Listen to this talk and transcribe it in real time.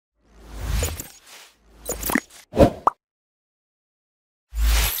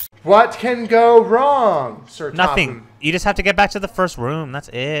What can go wrong, Sir Nothing. Topham? You just have to get back to the first room. That's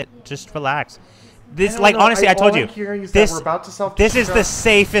it. Just relax. This, like, honestly, I told you. This is the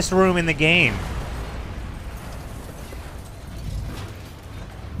safest room in the game.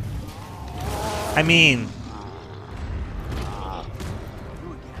 I mean,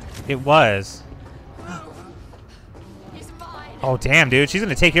 it was. Oh, damn, dude. She's going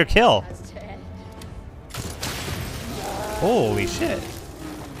to take your kill. Holy shit.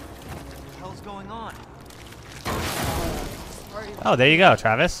 What the hell's going on? Oh, there you go,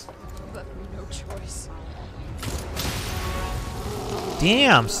 Travis. No choice.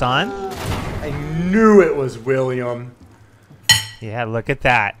 Damn, son. I knew it was William. Yeah, look at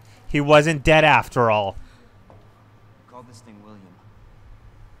that. He wasn't dead after all. Call this thing William.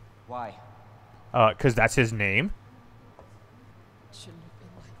 Why? Because that's his name? Shouldn't have been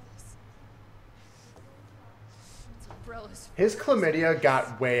like this. It's Umbrella's. His chlamydia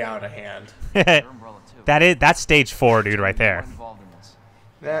got way out of hand. That's stage 4, dude, right there.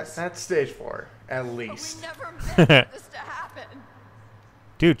 That's stage 4, at least. We never meant this to happen.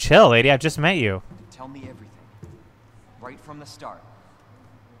 Dude, chill, lady. I've just met you. Tell me everything. Right from the start.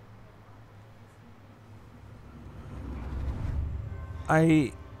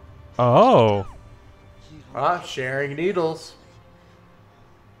 Oh. Sharing needles.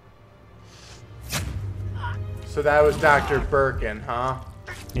 So that was Dr. Birkin, huh?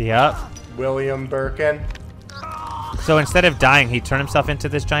 Yep. William Birkin. So instead of dying, he turned himself into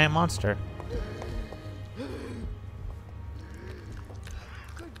this giant monster.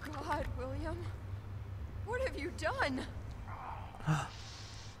 Good God, William. What have you done?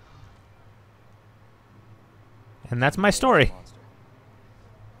 And that's my story.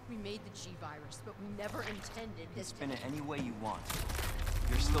 We made the G-Virus, but we never intended this. Spin it any way you want.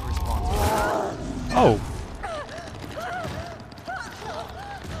 You're still responsible. Oh.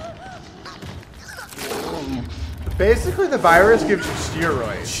 Basically, the virus gives you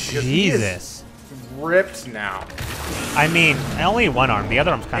steroids. Jesus. He is ripped now. I mean, only one arm. The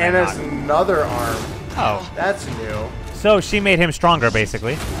other arm's kind of And has another arm. Oh. That's new. So she made him stronger,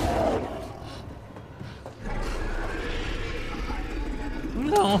 basically.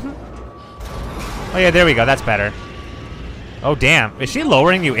 No. Oh, yeah, there we go. That's better. Oh, damn. Is she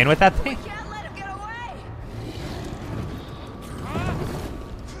lowering you in with that thing? Can't let him get away.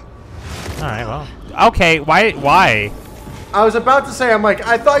 All right, well. Okay, why? I was about to say, I'm like,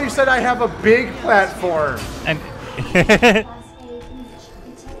 I thought you said I have a big platform. And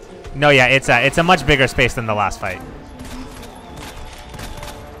no, yeah, it's a much bigger space than the last fight.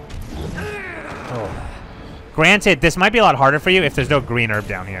 Oh. Granted, this might be a lot harder for you if there's no green herb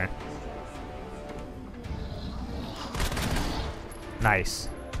down here. Nice.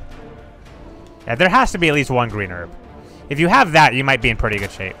 Yeah, there has to be at least one green herb. If you have that, you might be in pretty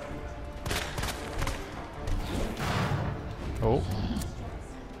good shape. Oh.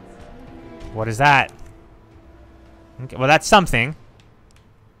 What is that? Okay, well, that's something.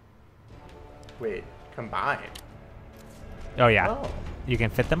 Wait, combine. Oh, yeah. Oh. You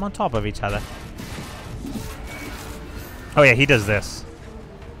can fit them on top of each other. Oh, yeah, he does this.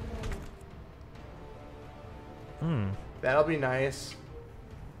 Hmm. That'll be nice.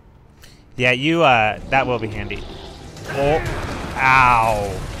 Yeah, that will be handy. Oh.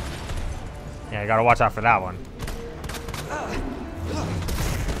 Ow. Yeah, you gotta watch out for that one.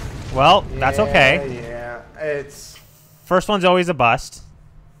 Well, that's okay. Yeah, it's... First one's always a bust.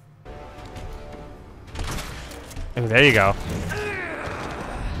 Oh, there you go.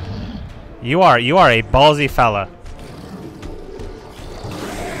 You are a ballsy fella.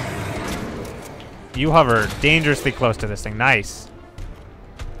 You hover dangerously close to this thing. Nice.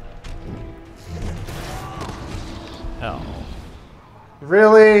 Oh.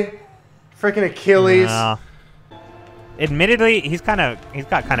 Really? Freaking Achilles. No. Admittedly, he's got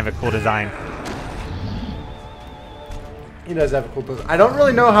kind of a cool design. He does have a cool design. I don't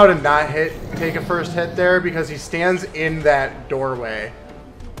really know how to not take a first hit there because he stands in that doorway.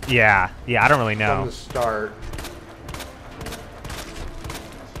 Yeah, I don't really know. From the start.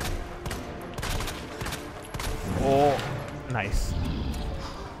 Oh, nice.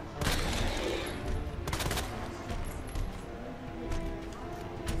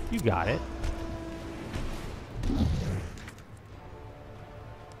 You got it.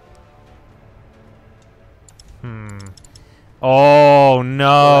 Oh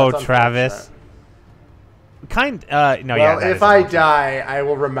no, Travis. No, well, yeah. If I die, I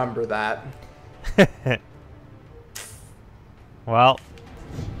will remember that. Well,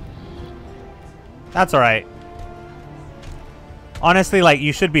 that's all right. Honestly, like,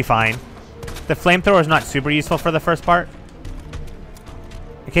 you should be fine. The flamethrower is not super useful for the first part.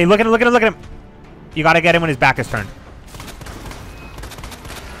 Okay, look at him, look at him, look at him. You gotta get him when his back is turned.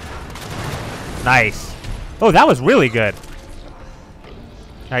 Nice. Oh, that was really good.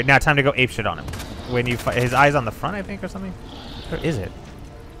 All right, now time to go apeshit on him. When you his eyes on the front, I think, or something. Where is it?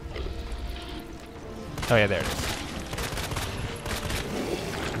 Oh yeah, there it is.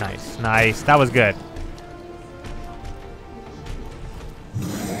 Nice, nice. That was good.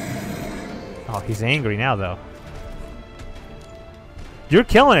 Oh, he's angry now, though. You're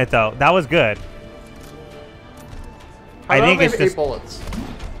killing it, though. That was good. I think it's just 8 bullets.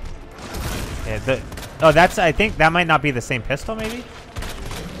 Yeah, oh, that's. I think that might not be the same pistol, maybe.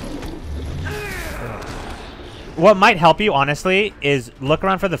 What might help you, honestly, is look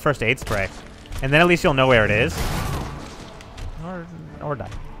around for the first aid spray, and then at least you'll know where it is, or die.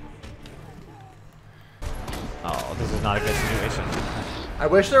 Oh, this is not a good situation. I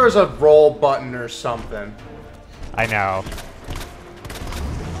wish there was a roll button or something. I know.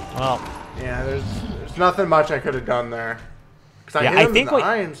 Well, yeah, there's nothing much I could have done there. Because I hit him in the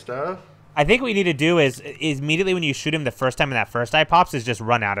eye and stuff. I think what you need to do is immediately when you shoot him the first time and that first eye pops is just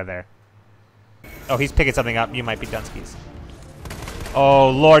run out of there. Oh, he's picking something up. You might be Dunskies. Oh,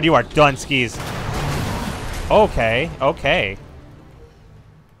 Lord, you are Dunskies. Okay, okay.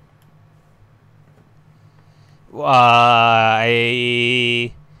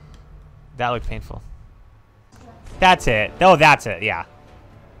 That looked painful. That's it. Oh, that's it. Yeah.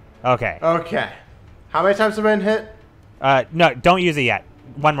 Okay. Okay. How many times have I been hit? No, don't use it yet.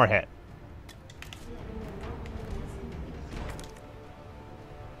 One more hit.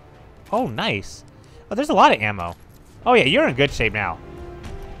 Oh, nice. Oh, there's a lot of ammo. Oh, yeah, you're in good shape now.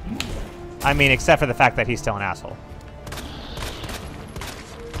 I mean, except for the fact that he's still an asshole.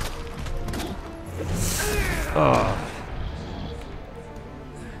 Oh.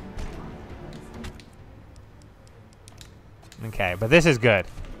 Okay, but this is good.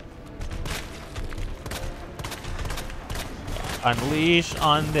 Unleash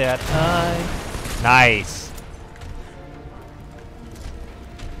on that eye. Nice.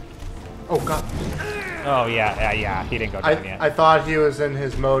 Oh, God. Oh, yeah. He didn't go down yet. I thought he was in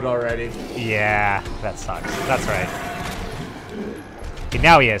his mode already. Yeah, that sucks. That's right. Okay,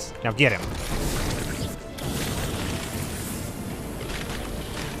 now he is. Now get him.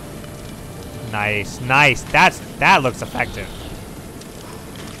 Nice, nice. That looks effective.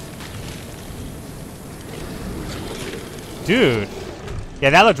 Dude. Yeah,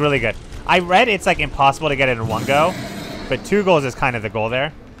 that looked really good. I read it's like impossible to get it in one go, but 2 goals is kind of the goal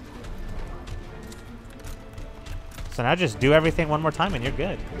there. So now just do everything one more time and you're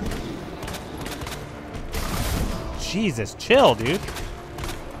good. Jesus, chill, dude.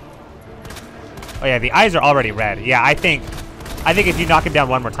 Oh yeah, the eyes are already red. Yeah, I think if you knock him down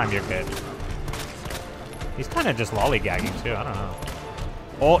one more time, you're good. He's kind of just lollygagging too. I don't know.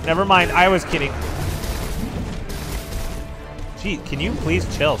 Oh, never mind. I was kidding. Gee, can you please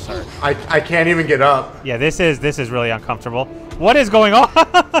chill, sir? I can't even get up. Yeah, this is really uncomfortable. What is going on?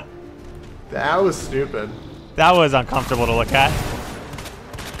 That was stupid. That was uncomfortable to look at.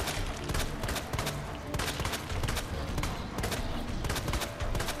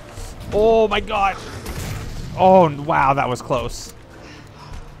 Oh my god. Oh, wow, that was close.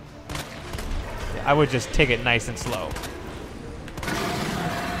 I would just take it nice and slow.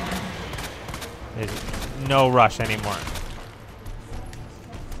 There's no rush anymore.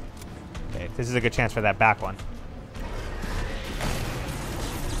 Okay, this is a good chance for that back one.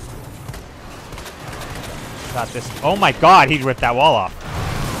 Got this. Oh my god, he ripped that wall off.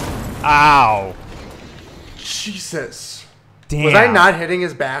 Ow. Jesus. Damn. Was I not hitting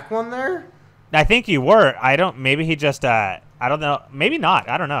his back one there? I think you were. I don't, maybe he just, I don't know. Maybe not.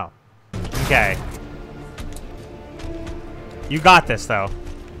 I don't know. Okay. You got this, though.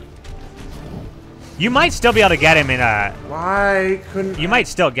 You might still be able to get him in a... Why couldn't... You might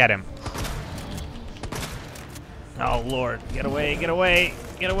still get him. Oh, Lord. Get away, get away,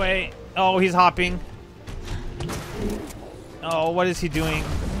 get away. Oh, he's hopping. Oh, what is he doing?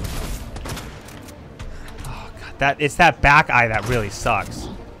 Oh, God. It's that back eye that really sucks.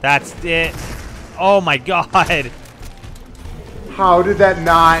 That's it. Oh, my God. How did that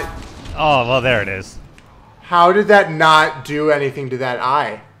not... Oh, well, there it is. How did that not do anything to that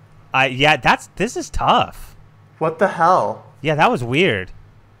eye? Yeah, this is tough. What the hell? Yeah, that was weird.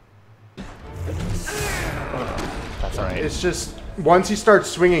 That's all right. It's just, once he starts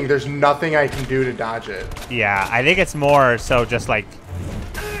swinging, there's nothing I can do to dodge it. Yeah, I think it's more so just like,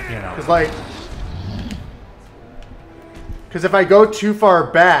 you know. Because if I go too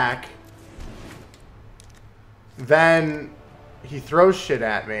far back, then he throws shit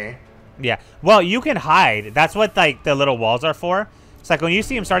at me. Yeah. Well, you can hide. That's what like the little walls are for. It's like when you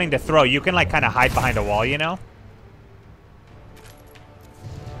see him starting to throw, you can like kind of hide behind a wall, you know?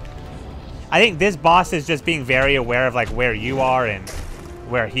 I think this boss is just being very aware of like where you are and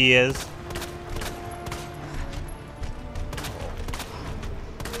where he is.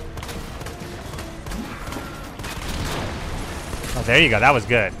 Oh, there you go. That was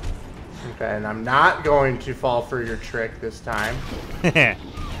good. Okay, and I'm not going to fall for your trick this time.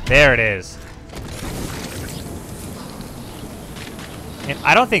 There it is. And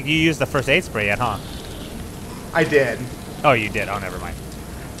I don't think you used the first aid spray yet, huh? I did. Oh, you did. Oh, never mind.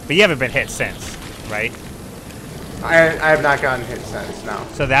 But you haven't been hit since, right? I have not gotten hit since, no.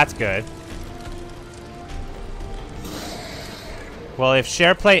 So that's good. Well, if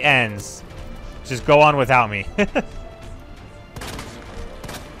share play ends, just go on without me.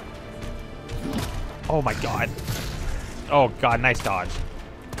 Oh my god. Oh god, nice dodge.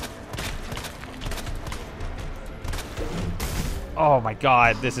 Oh my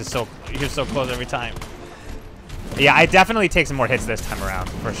god, this is so... You're so close every time. Yeah, I definitely take some more hits this time around,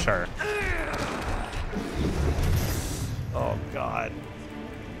 for sure. Oh god.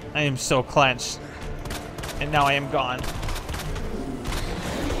 I am so clenched. And now I am gone.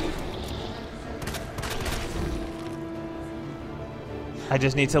 I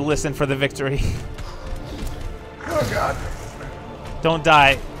just need to listen for the victory. Oh god. Don't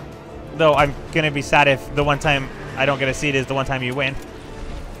die. Though I'm gonna be sad if the one time I don't get a seat is the one time you win.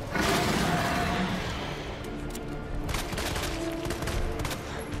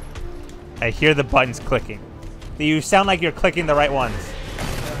 I hear the buttons clicking. You sound like you're clicking the right ones.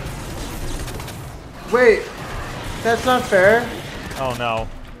 Wait, that's not fair. Oh no.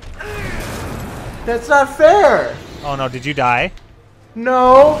 That's not fair. Oh no, did you die?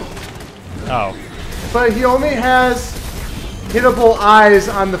 No, Oh. but he only has hittable eyes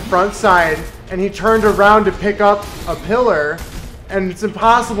on the front side, and he turned around to pick up a pillar, and it's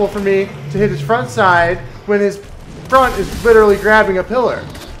impossible for me to hit his front side when his front is literally grabbing a pillar.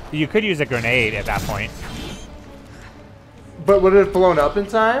 You could use a grenade at that point. But would it have blown up in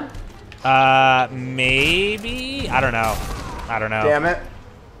time? Maybe? I don't know. I don't know. Damn it.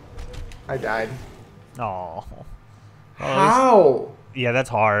 I died. Oh. How? Yeah, that's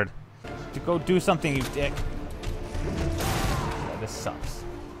hard. To go do something, you dick. Yeah, this sucks.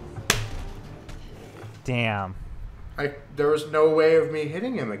 Damn. There was no way of me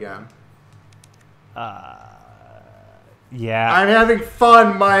hitting him again. Yeah. I'm having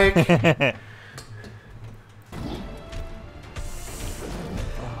fun, Mike.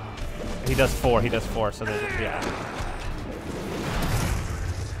 He does four. He does four. So there's, yeah.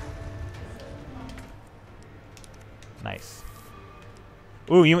 Nice.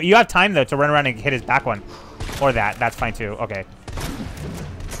 Ooh, you have time though to run around and hit his back one, or that. That's fine too. Okay.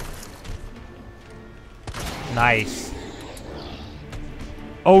 Nice.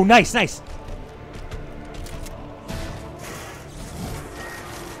 Oh, nice, nice.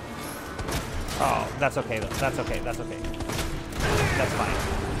 Oh, that's okay though. That's okay. That's okay. That's fine.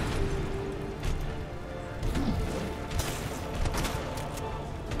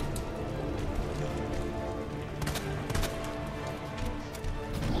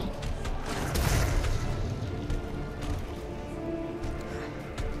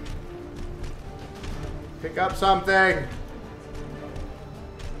 Pick up something.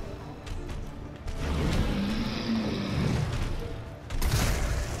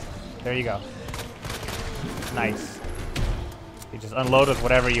 There you go. Nice. You just unload with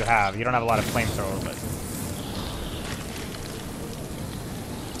whatever you have. You don't have a lot of flamethrower, but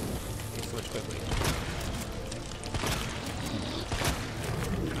you switch quickly.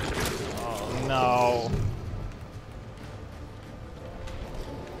 Oh no.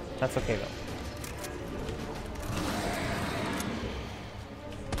 That's okay though.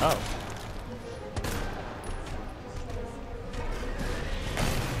 Oh.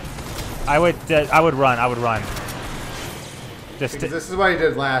 I would run. I would run. Just Because this is what he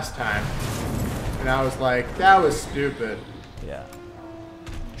did last time. And I was like, that was stupid. yeah.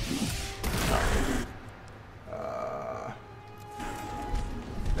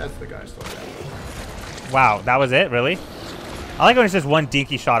 That's the guy still there. Wow, that was it? Really? I like when it's just one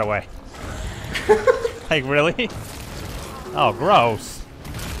dinky shot away. Like, really? Oh, gross.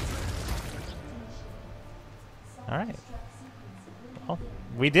 Alright. Well,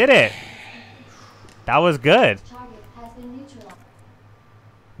 we did it. That was good.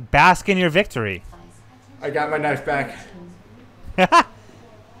 Bask in your victory. I got my knife back.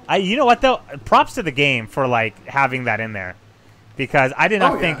 You know what, though? Props to the game for, like, having that in there. Because I did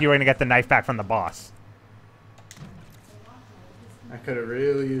not think you were going to get the knife back from the boss. I could have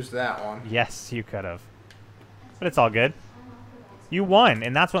really used that one. Yes, you could have. But it's all good. You won,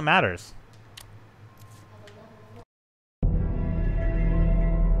 and that's what matters.